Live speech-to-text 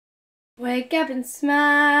Wake up and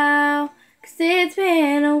smile, 'cause it's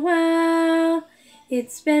been a while.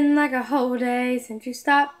 It's been like a whole day since you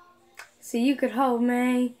stopped so you could hold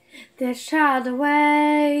me. This child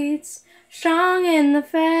awaits, strong in the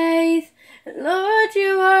faith. And Lord,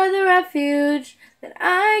 you are the refuge that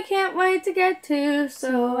I can't wait to get to.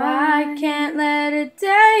 So I can't let a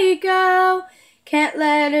day go, can't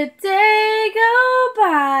let a day go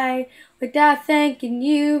by without thanking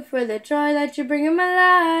you for the joy that you bring in my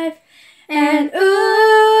life. And ooh,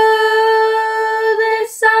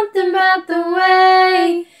 there's something about the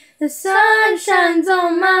way the sun shines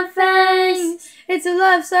on my face. It's a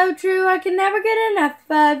love so true, I can never get enough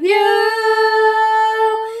of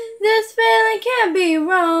you. This feeling can't be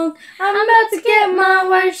wrong. I'm about to get my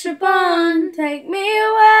worship on. Take me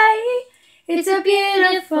away. It's a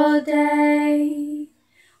beautiful day.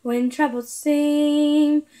 When troubles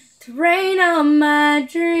seem to rain on my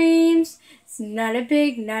dreams, it's not a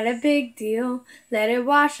big deal. Let it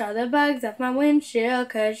wash all the bugs off my windshield,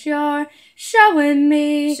 'cause you're showing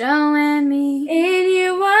me in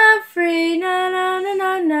you I'm free. Na na na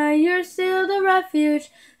na na. You're still the refuge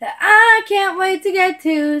that I can't wait to get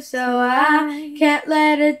to. So I can't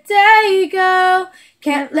let a day go,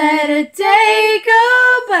 can't let a day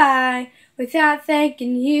go by without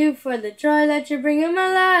thanking you for the joy that you bring in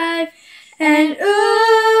my life. And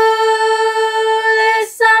ooh, there's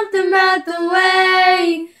something about the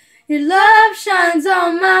way your love shines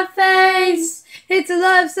on my face. It's a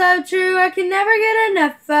love so true, I can never get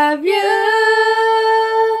enough of you.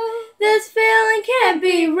 This feeling can't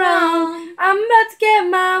be wrong. I'm about to get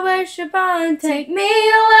my worship on. Take me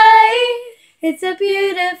away. It's a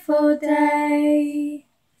beautiful day.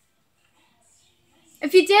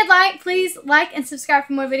 If you did please like and subscribe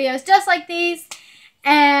for more videos just like these.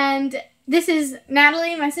 And this is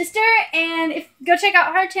Natalie, my sister, and go check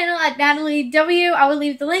out her channel at Natalie W. I will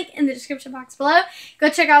leave the link in the description box below. Go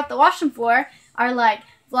check out the Washam for our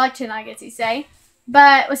vlog channel, I guess you say.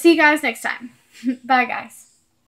 But we'll see you guys next time. Bye, guys.